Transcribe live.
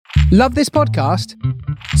Love this podcast?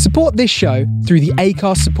 Support this show through the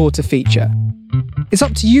Acast supporter feature. It's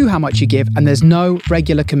up to you how much you give, and there's no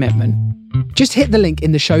regular commitment. Just hit the link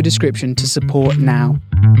in the show description to support now.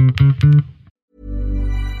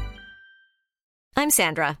 I'm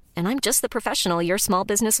Sandra, and I'm just the professional your small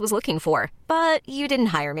business was looking for. But you didn't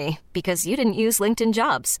hire me because you didn't use LinkedIn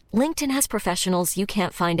Jobs. LinkedIn has professionals you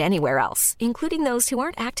can't find anywhere else, including those who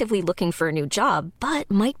aren't actively looking for a new job, but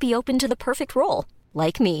might be open to the perfect role,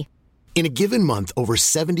 like me. In a given month, over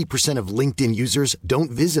 70% of LinkedIn users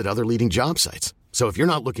don't visit other leading job sites. So if you're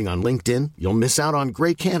not looking on LinkedIn, you'll miss out on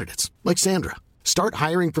great candidates like Sandra. Start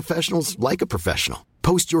hiring professionals like a professional.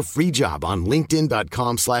 Post your free job on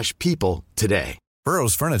linkedin.com/people today.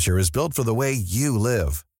 Burrow's furniture is built for the way you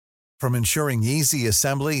live. From ensuring easy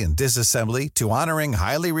assembly and disassembly to honoring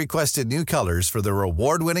highly requested new colors for their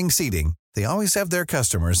award-winning seating, they always have their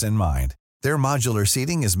customers in mind. Their modular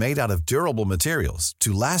seating is made out of durable materials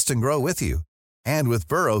to last and grow with you. And with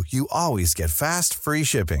Burrow, you always get fast, free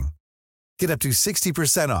shipping. Get up to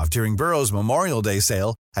 60% off during Burrow's Memorial Day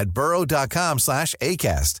sale at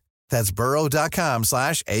burrow.com/ACAST. That's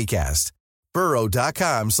burrow.com/ACAST.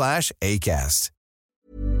 burrow.com/ACAST.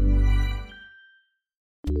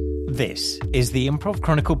 This is the Improv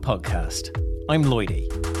Chronicle podcast. I'm Lloydie.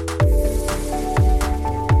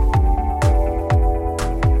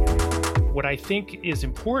 What I think is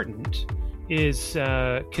important is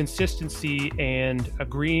consistency and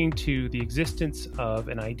agreeing to the existence of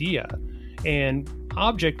an idea. And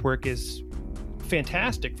object work is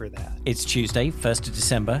fantastic for that. It's Tuesday, 1st of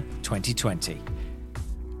December, 2020.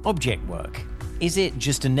 Object work. Is it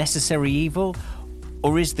just a necessary evil?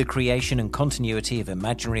 Or is the creation and continuity of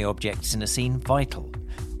imaginary objects in a scene vital?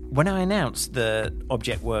 When I announced that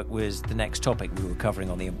object work was the next topic we were covering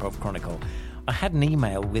on the Improv Chronicle, I had an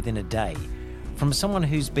email within a day from someone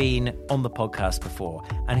who's been on the podcast before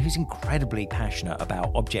and who's incredibly passionate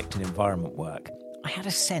about object and environment work. I had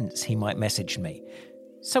a sense he might message me,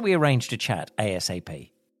 so we arranged a chat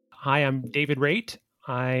ASAP. Hi, I'm David Raitt.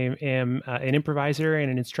 I am an improviser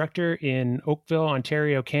and an instructor in Oakville,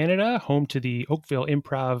 Ontario, Canada, home to the Oakville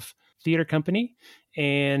Improv Theatre Company.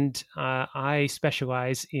 And I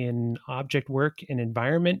specialize in object work and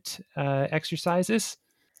environment exercises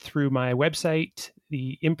through my website,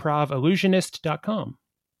 theimprovillusionist.com.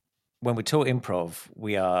 When we're taught improv,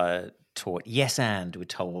 we are taught yes and, we're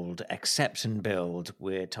told accept and build,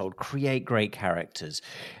 we're told create great characters.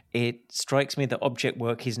 It strikes me that object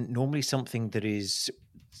work isn't normally something that is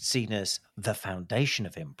seen as the foundation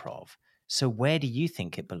of improv. So where do you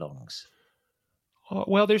think it belongs?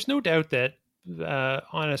 Well, there's no doubt that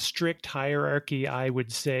on a strict hierarchy, I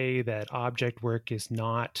would say that object work is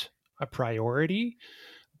not a priority.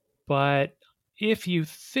 But if you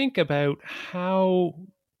think about how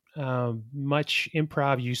much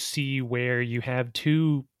improv you see where you have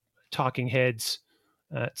two talking heads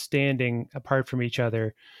standing apart from each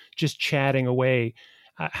other, just chatting away,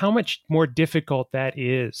 how much more difficult that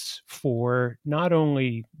is for not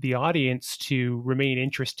only the audience to remain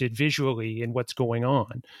interested visually in what's going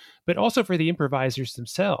on, but also for the improvisers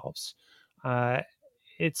themselves.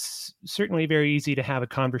 It's certainly very easy to have a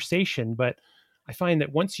conversation, but I find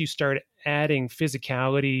that once you start adding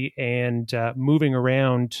physicality and moving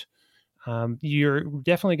around, you're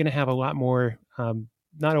definitely going to have a lot more,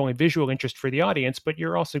 not only visual interest for the audience, but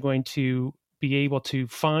you're also going to be able to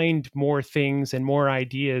find more things and more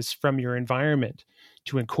ideas from your environment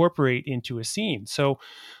to incorporate into a scene. So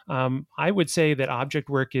I would say that object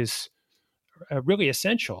work is really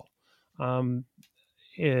essential. I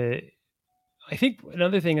think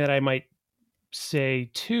another thing that I might say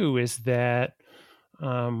too is that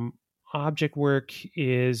object work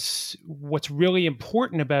is, what's really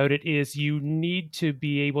important about it is you need to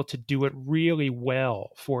be able to do it really well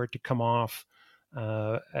for it to come off,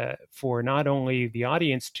 for not only the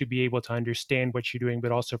audience to be able to understand what you're doing,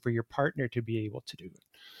 but also for your partner to be able to do it.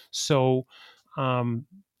 So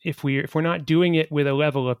if we're not doing it with a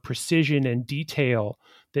level of precision and detail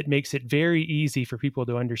that makes it very easy for people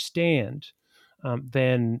to understand,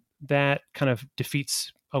 then that kind of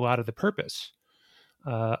defeats a lot of the purpose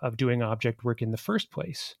of doing object work in the first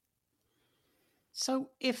place. So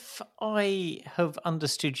if I have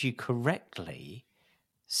understood you correctly,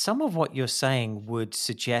 some of what you're saying would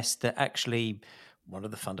suggest that actually one of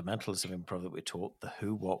the fundamentals of improv that we're taught, the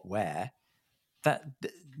who, what, where, that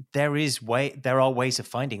there are ways of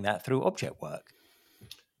finding that through object work.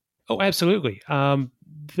 Oh, absolutely. When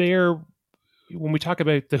we talk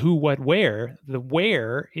about the who, what, where, the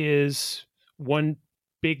where is one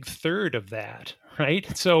big third of that, right?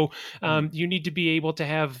 So you need to be able to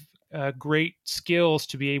have great skills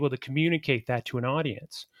to be able to communicate that to an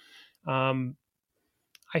audience.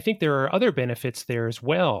 I think there are other benefits there as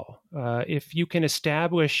well. If you can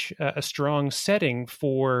establish a strong setting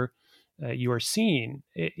for your scene,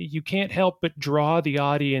 you can't help but draw the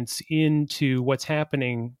audience into what's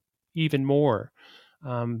happening even more.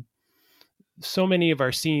 So many of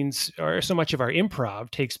our scenes, or so much of our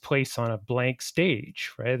improv, takes place on a blank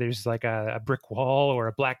stage, right? There's like a brick wall or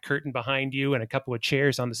a black curtain behind you and a couple of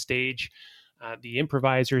chairs on the stage. The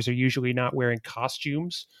improvisers are usually not wearing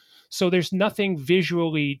costumes. So there's nothing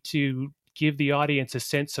visually to give the audience a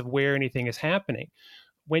sense of where anything is happening.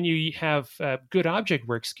 When you have good object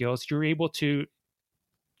work skills, you're able to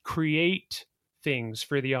create things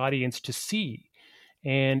for the audience to see.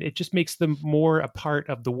 And it just makes them more a part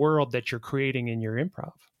of the world that you're creating in your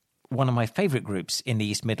improv. One of my favourite groups in the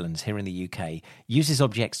East Midlands here in the UK uses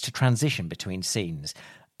objects to transition between scenes.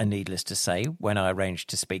 And needless to say, when I arranged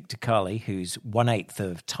to speak to Carly, who's 1/8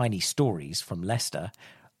 of Tiny Stories from Leicester,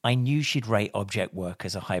 I knew she'd rate object work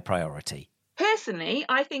as a high priority. Personally,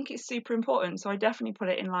 I think it's super important. So I definitely put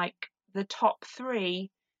it in like the top 3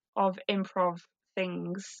 of improv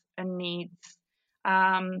things and needs.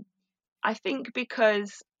 I think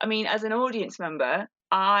because, I mean, as an audience member,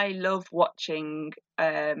 I love watching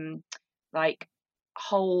like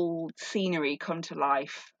whole scenery come to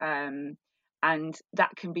life. And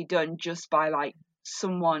that can be done just by like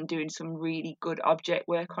someone doing some really good object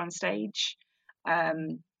work on stage.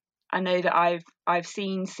 I know that I've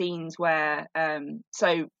seen scenes where,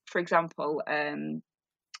 so for example,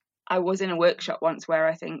 I was in a workshop once where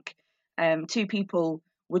I think 2 people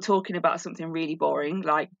were talking about something really boring,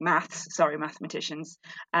 like mathematicians,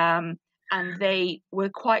 and they were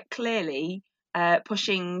quite clearly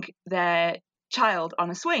pushing their child on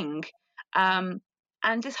a swing,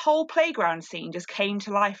 and this whole playground scene just came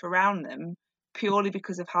to life around them purely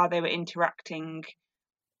because of how they were interacting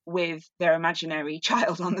with their imaginary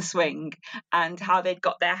child on the swing and how they'd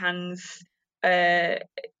got their hands to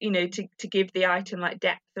give the item like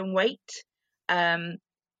depth and weight,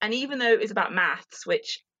 and even though it was about maths,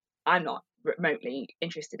 which I'm not remotely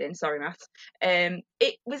interested in, sorry maths,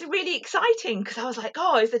 it was really exciting because I was like,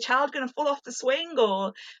 oh, is the child going to fall off the swing,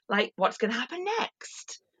 or like what's going to happen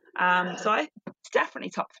next? So it's definitely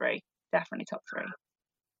top three.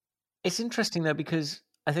 It's interesting though, because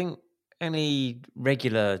I think any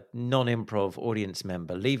regular non-improv audience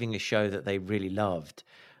member leaving a show that they really loved,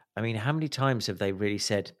 I mean, how many times have they really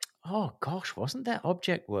said, oh gosh, wasn't that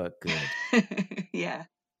object work good?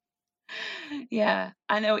 Yeah,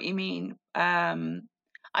 I know what you mean.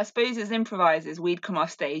 I suppose as improvisers, we'd come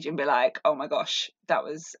off stage and be like, oh my gosh, that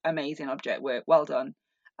was amazing object work, well done.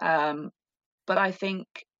 But I think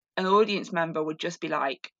an audience member would just be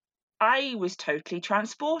like, I was totally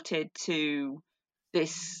transported to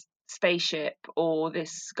this spaceship or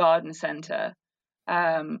this garden centre,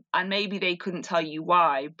 and maybe they couldn't tell you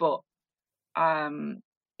why, but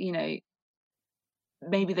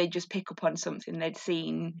maybe they just pick up on something they'd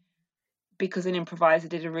seen because an improviser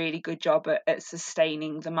did a really good job at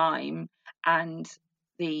sustaining the mime, and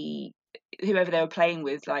whoever they were playing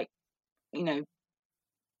with, like,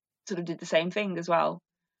 sort of did the same thing as well.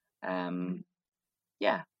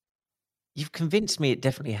 Yeah. You've convinced me it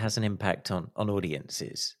definitely has an impact on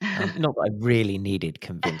audiences. Not that I really needed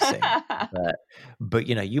convincing, but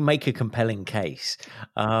you make a compelling case.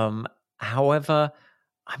 However,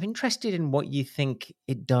 I'm interested in what you think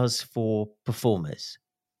it does for performers.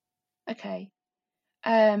 Okay.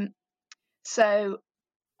 So,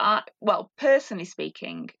 personally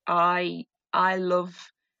speaking, I love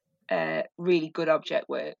really good object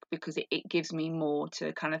work because it gives me more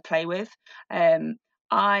to kind of play with.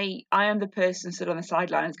 I am the person stood on the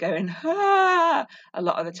sidelines going a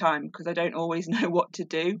lot of the time because I don't always know what to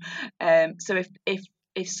do. So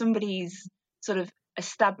if somebody's sort of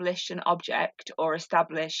established an object or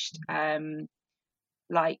established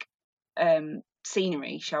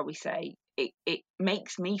scenery, shall we say, it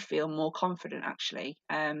makes me feel more confident actually.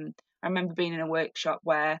 I remember being in a workshop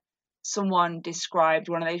where someone described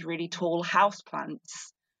one of those really tall house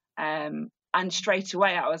plants, and straight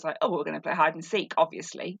away I was like, oh, we're going to play hide and seek,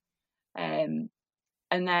 obviously. And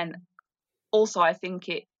then also I think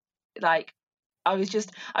I was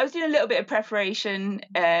doing a little bit of preparation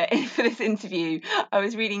for this interview. I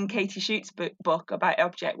was reading Katie Schute's book about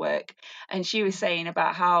object work, and she was saying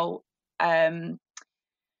about how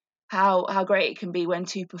great it can be when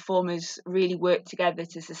 2 performers really work together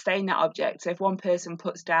to sustain that object. So if one person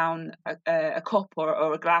puts down a cup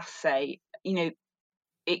or a glass, say,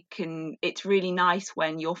 it's really nice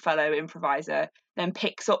when your fellow improviser then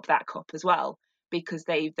picks up that cup as well, because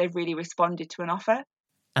they've really responded to an offer.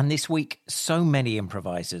 And this week, so many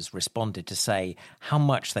improvisers responded to say how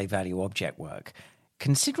much they value object work.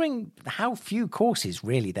 Considering how few courses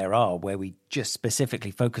really there are where we just specifically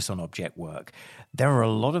focus on object work, there are a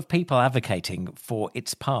lot of people advocating for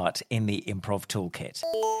its part in the improv toolkit.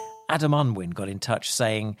 Adam Unwin got in touch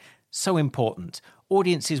saying, "So important.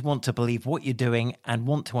 Audiences want to believe what you're doing and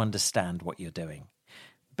want to understand what you're doing."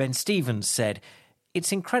 Ben Stevens said,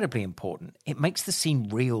 "It's incredibly important. It makes the scene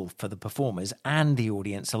real for the performers and the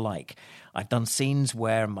audience alike. I've done scenes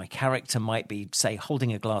where my character might be, say,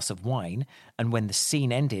 holding a glass of wine, and when the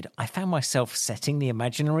scene ended, I found myself setting the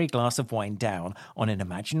imaginary glass of wine down on an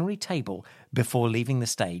imaginary table before leaving the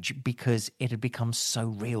stage because it had become so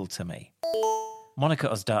real to me." Monika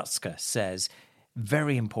Ozdatska says,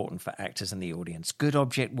 "Very important for actors and the audience. Good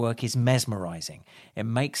object work is mesmerizing. It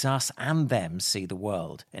makes us and them see the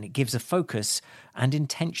world, and it gives a focus and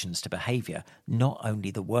intentions to behavior, not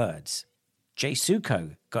only the words." Jay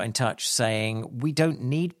Suko got in touch saying, "We don't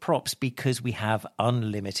need props because we have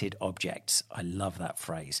unlimited objects." I love that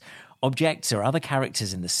phrase. Objects are other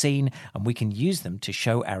characters in the scene, and we can use them to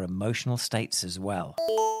show our emotional states as well.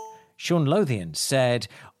 Sean Lothian said,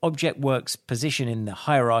 "Object work's position in the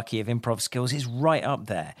hierarchy of improv skills is right up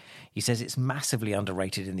there." He says it's massively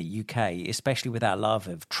underrated in the UK, especially with our love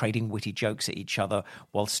of trading witty jokes at each other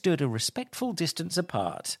while stood a respectful distance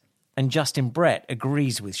apart. And Justin Brett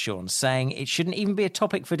agrees with Sean, saying it shouldn't even be a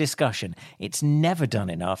topic for discussion. It's never done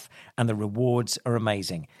enough, and the rewards are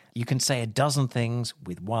amazing. You can say a dozen things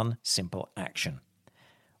with one simple action.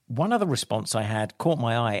 One other response I had caught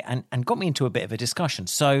my eye and got me into a bit of a discussion,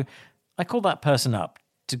 so I called that person up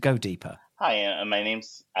to go deeper. Hi, my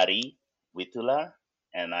name's Ari Witula,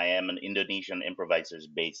 and I am an Indonesian improviser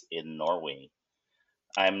based in Norway.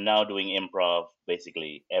 I'm now doing improv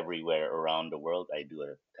basically everywhere around the world. I do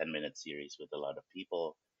a 10-minute series with a lot of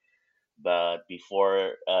people. But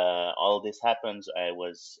before all this happens, I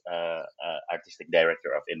was artistic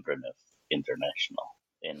director of Improv International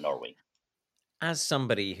in Norway. As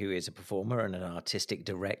somebody who is a performer and an artistic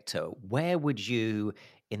director, where would you,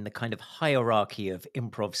 in the kind of hierarchy of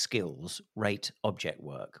improv skills, rate object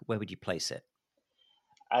work? Where would you place it?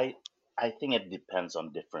 I think it depends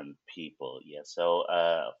on different people. Yeah. So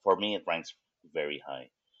for me, it ranks very high.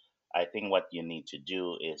 I think what you need to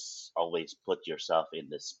do is always put yourself in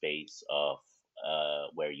the space of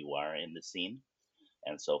where you are in the scene.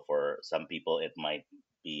 And so for some people, it might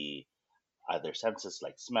be other senses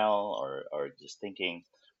like smell or just thinking.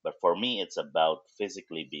 But for me, it's about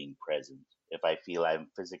physically being present. If I feel I'm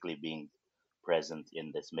physically being present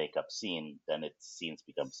in this makeup scene, then it scenes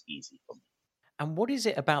becomes easy for me. And what is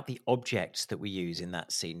it about the objects that we use in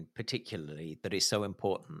that scene particularly that is so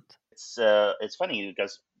important? It's funny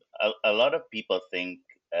because a lot of people think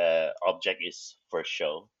object is for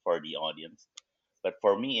show for the audience, but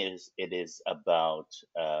for me it is about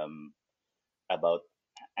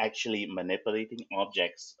actually manipulating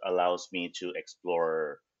objects allows me to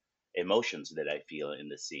explore emotions that I feel in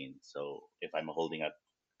the scene. So if I'm holding a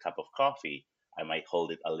cup of coffee, I might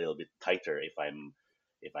hold it a little bit tighter if I'm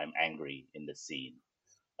angry in the scene.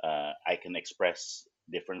 I can express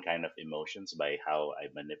different kind of emotions by how I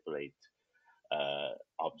manipulate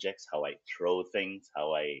objects, how I throw things,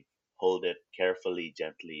 how I hold it carefully,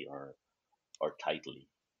 gently, or tightly.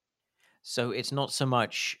 So it's not so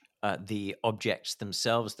much the objects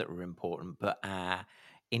themselves that are important, but our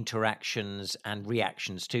interactions and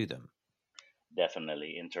reactions to them.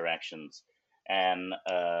 Definitely interactions, and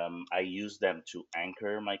I use them to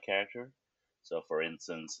anchor my character. So, for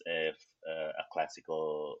instance, if a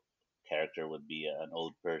classical character would be an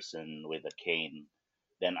old person with a cane,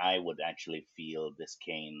 then I would actually feel this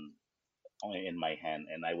cane in my hand,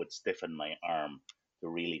 and I would stiffen my arm to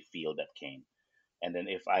really feel that cane. And then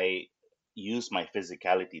if I use my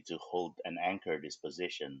physicality to hold and anchor this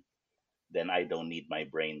position, then I don't need my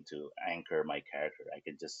brain to anchor my character. I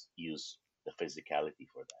can just use the physicality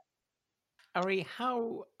for that. Ari,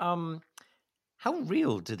 how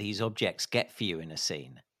real do these objects get for you in a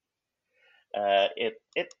scene?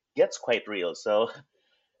 It gets quite real. So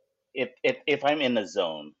if I'm in a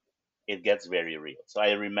zone, it gets very real. So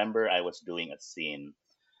I remember I was doing a scene,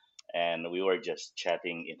 and we were just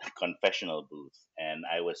chatting in a confessional booth, and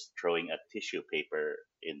I was throwing a tissue paper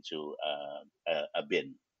into a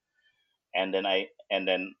bin, and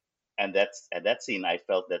then that's at that scene I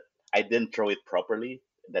felt that I didn't throw it properly,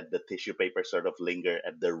 that the tissue paper sort of linger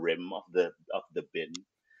at the rim of the bin,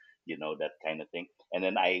 that kind of thing, and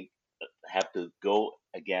then I have to go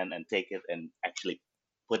again and take it and actually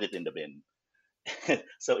put it in the bin.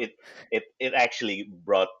 So it actually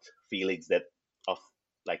brought feelings that of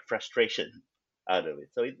like frustration out of it.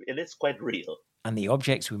 So it is quite real. And the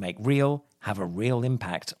objects we make real have a real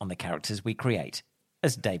impact on the characters we create,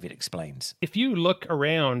 as David explains. If you look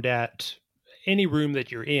around at any room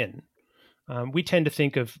that you're in, we tend to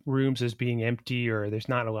think of rooms as being empty or there's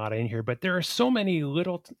not a lot in here, but there are so many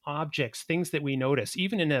little objects, things that we notice.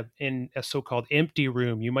 Even in a so-called empty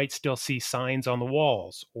room, you might still see signs on the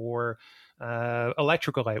walls or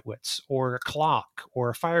electrical outlets or a clock or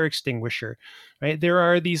a fire extinguisher, right? There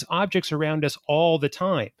are these objects around us all the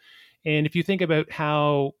time. And if you think about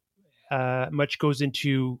how much goes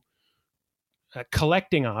into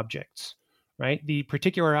collecting objects, right? The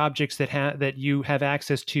particular objects that you have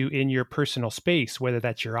access to in your personal space, whether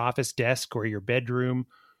that's your office desk or your bedroom,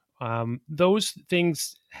 those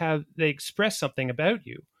things they express something about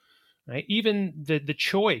you, right? Even the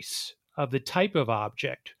choice of the type of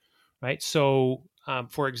object, right? So,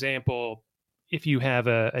 for example, if you have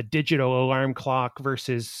a digital alarm clock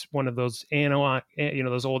versus one of those analog,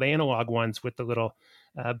 those old analog ones with the little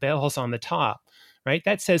bells on the top, right?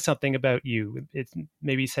 That says something about you. It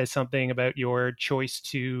maybe says something about your choice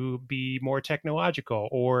to be more technological,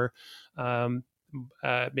 or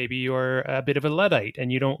maybe you're a bit of a Luddite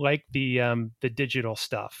and you don't like the digital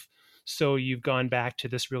stuff. So you've gone back to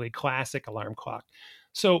this really classic alarm clock.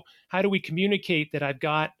 So how do we communicate that I've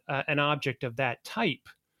got an object of that type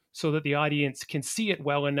so that the audience can see it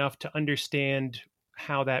well enough to understand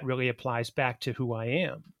how that really applies back to who I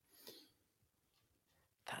am?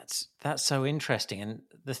 That's so interesting. And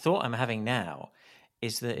the thought I'm having now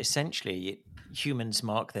is that essentially humans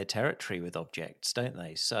mark their territory with objects, don't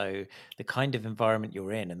they? So the kind of environment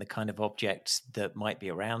you're in and the kind of objects that might be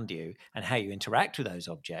around you and how you interact with those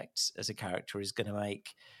objects as a character is going to make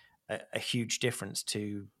a huge difference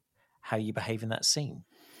to how you behave in that scene.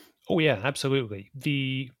 Oh yeah, absolutely.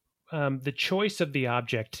 The choice of the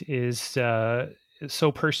object is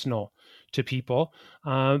so personal to people,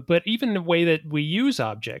 but even the way that we use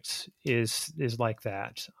objects is like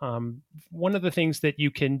that. One of the things that you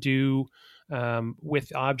can do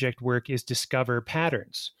with object work is discover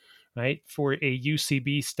patterns, right? For a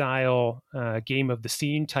UCB style game of the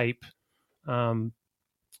scene type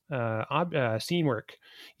scene work,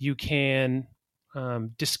 you can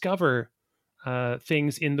discover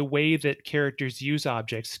things in the way that characters use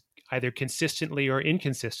objects, either consistently or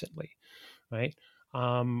inconsistently, right?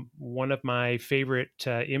 One of my favorite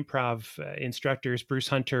improv instructors, Bruce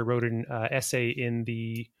Hunter, wrote an essay in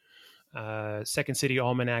the Second City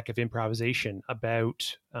Almanac of Improvisation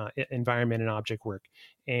about environment and object work.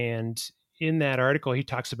 And in that article, he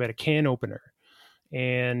talks about a can opener.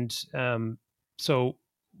 And so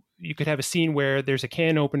you could have a scene where there's a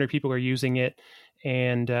can opener, people are using it,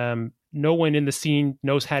 and no one in the scene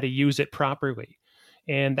knows how to use it properly.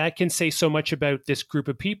 And that can say so much about this group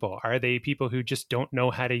of people. Are they people who just don't know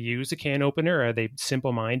how to use a can opener? Are they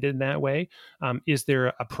simple-minded in that way? Is there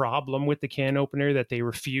a problem with the can opener that they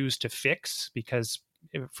refuse to fix because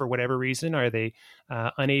for whatever reason? Are they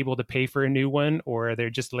unable to pay for a new one, or they're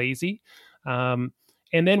just lazy? And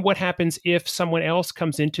then what happens if someone else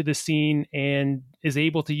comes into the scene and is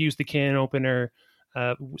able to use the can opener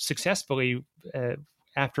successfully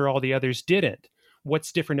after all the others didn't?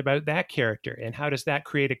 What's different about that character, and how does that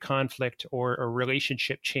create a conflict or a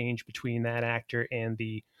relationship change between that actor and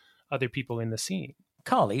the other people in the scene?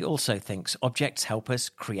 Carly also thinks objects help us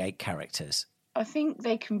create characters. I think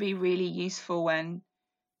they can be really useful when,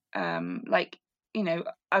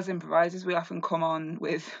 as improvisers, we often come on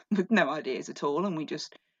with no ideas at all, and we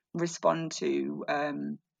just respond to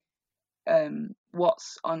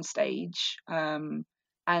what's on stage. And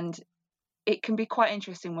it can be quite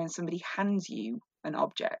interesting when somebody hands you an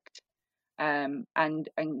object, and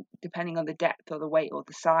depending on the depth or the weight or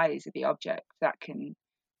the size of the object, that can,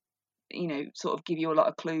 sort of give you a lot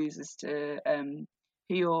of clues as to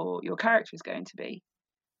who your character is going to be.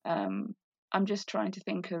 I'm just trying to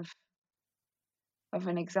think of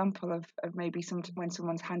an example of maybe when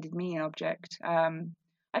someone's handed me an object.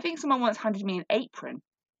 I think someone once handed me an apron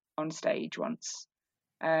on stage once,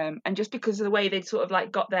 and just because of the way they'd sort of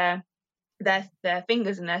like got their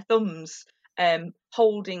fingers and their thumbs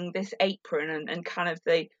holding this apron, and kind of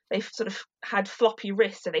they sort of had floppy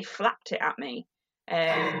wrists, so they flapped it at me,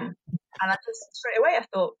 and I just straight away I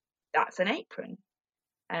thought, that's an apron.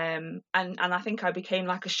 And I think I became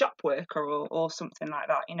like a shop worker or something like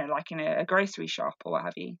that, like in a grocery shop or what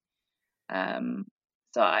have you.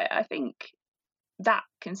 So I think that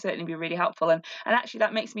can certainly be really helpful, and actually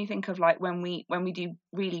that makes me think of like when we do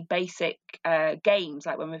really basic games,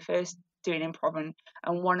 like when we're first doing improv, and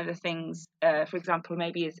one of the things, for example,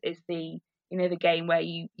 maybe is the the game where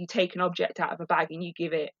you take an object out of a bag and you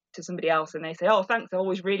give it to somebody else, and they say, "Oh, thanks, I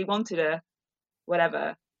always really wanted a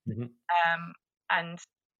whatever." Mm-hmm. And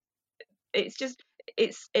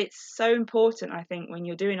it's so important, I think, when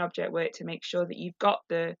you're doing object work to make sure that you've got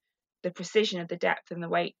the precision of the depth and the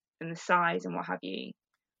weight and the size and what have you,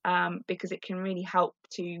 because it can really help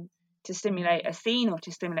to stimulate a scene or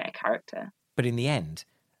to stimulate a character. But in the end,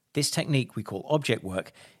 this technique we call object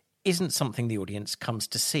work isn't something the audience comes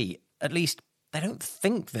to see. At least they don't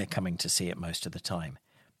think they're coming to see it most of the time.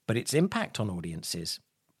 But its impact on audiences,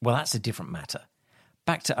 well, that's a different matter.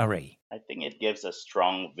 Back to Ari. I think it gives a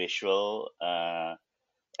strong visual,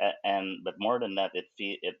 but more than that,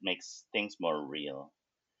 it makes things more real.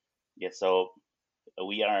 Yeah, so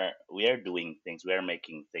we are doing things, we are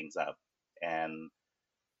making things up, and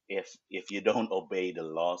if you don't obey the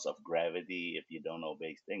laws of gravity, if you don't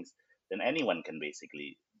obey things, then anyone can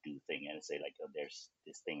basically do things and say like, oh, there's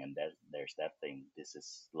this thing and there's that thing. This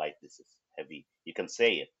is light, this is heavy. You can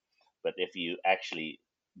say it, but if you actually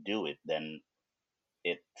do it, then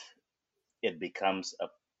it becomes a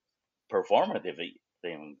performative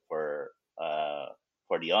thing for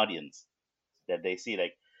the audience, that they see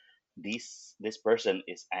like this person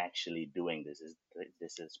is actually doing this.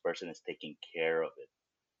 This person is taking care of it.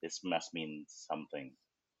 This must mean something.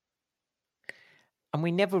 And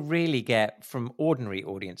we never really get, from ordinary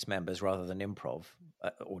audience members rather than improv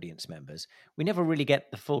audience members, we never really get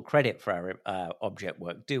the full credit for our object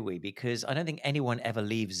work, do we? Because I don't think anyone ever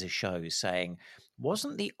leaves a show saying,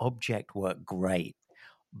 wasn't the object work great?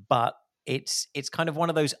 But it's kind of one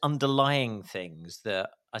of those underlying things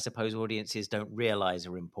that I suppose audiences don't realize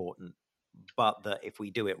are important, but that if we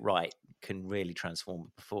do it right, can really transform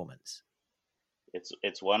the performance.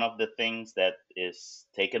 It's one of the things that is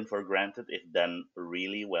taken for granted if done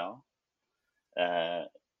really well.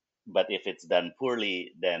 But if it's done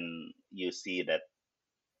poorly, then you see that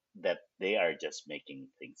they are just making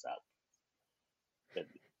things up. But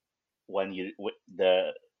when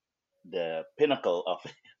the pinnacle of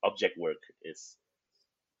object work is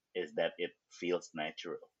that it feels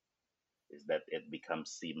natural, is that it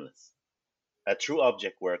becomes seamless. A true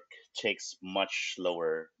object work takes much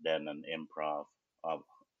slower than an improv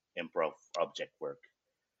object work.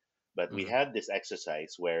 But we had this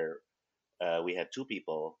exercise where we had two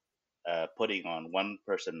people one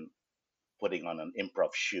person putting on an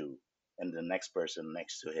improv shoe, and the next person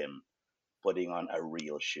next to him putting on a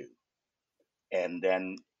real shoe. And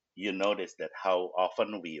then you notice that how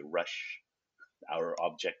often we rush our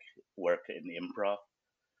object work in improv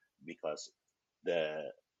because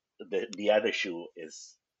the other shoe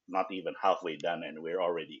is not even halfway done, and we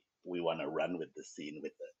want to run with the scene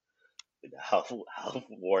with the half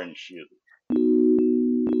worn shoe.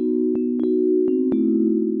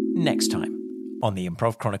 Next time on the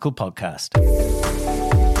Improv Chronicle podcast.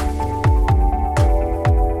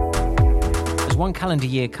 As one calendar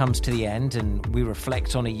year comes to the end and we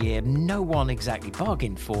reflect on a year no one exactly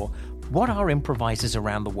bargained for, what are improvisers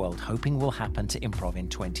around the world hoping will happen to improv in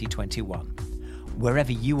 2021?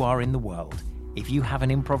 Wherever you are in the world, if you have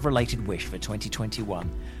an improv-related wish for 2021,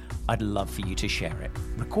 I'd love for you to share it.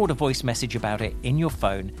 Record a voice message about it in your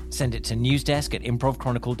phone, send it to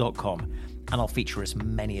newsdesk@improvchronicle.com, and I'll feature as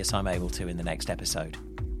many as I'm able to in the next episode.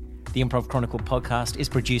 The Improv Chronicle podcast is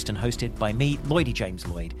produced and hosted by me, Lloydie James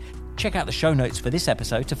Lloyd. Check out the show notes for this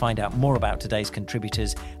episode to find out more about today's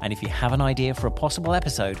contributors, and if you have an idea for a possible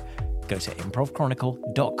episode, go to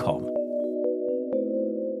improvchronicle.com.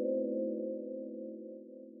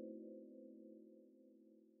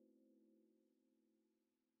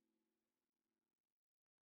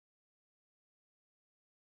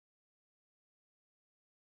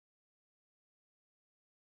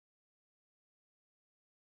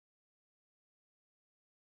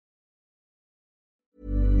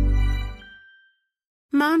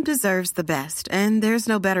 Mom deserves the best, and there's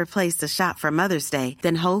no better place to shop for Mother's Day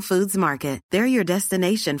than Whole Foods Market. They're your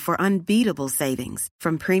destination for unbeatable savings,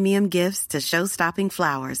 from premium gifts to show-stopping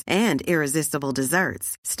flowers and irresistible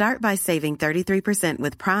desserts. Start by saving 33%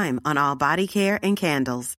 with Prime on all body care and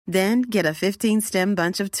candles. Then get a 15-stem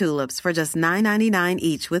bunch of tulips for just $9.99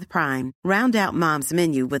 each with Prime. Round out Mom's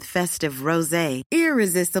menu with festive rosé,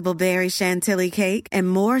 irresistible berry chantilly cake, and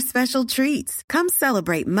more special treats. Come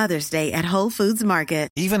celebrate Mother's Day at Whole Foods Market.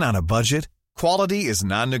 Even on a budget, quality is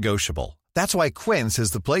non-negotiable. That's why Quince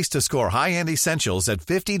is the place to score high-end essentials at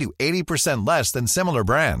 50 to 80% less than similar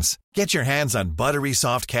brands. Get your hands on buttery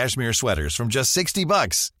soft cashmere sweaters from just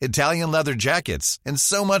 $60, Italian leather jackets, and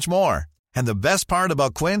so much more. And the best part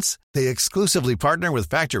about Quince, they exclusively partner with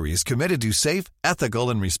factories committed to safe, ethical,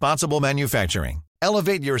 and responsible manufacturing.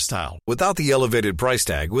 Elevate your style without the elevated price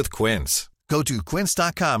tag with Quince. Go to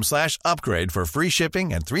quince.com/upgrade for free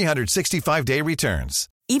shipping and 365-day returns.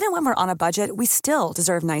 Even when we're on a budget, we still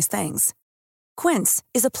deserve nice things. Quince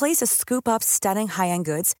is a place to scoop up stunning high-end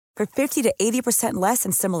goods for 50 to 80% less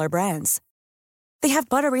than similar brands. They have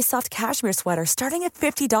buttery soft cashmere sweaters starting at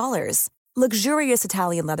 $50, luxurious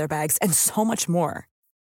Italian leather bags, and so much more.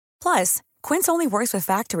 Plus, Quince only works with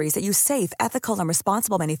factories that use safe, ethical, and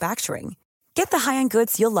responsible manufacturing. Get the high-end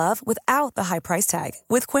goods you'll love without the high price tag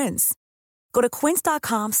with Quince. Go to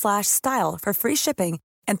quince.com/style for free shipping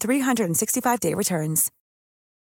and 365-day returns.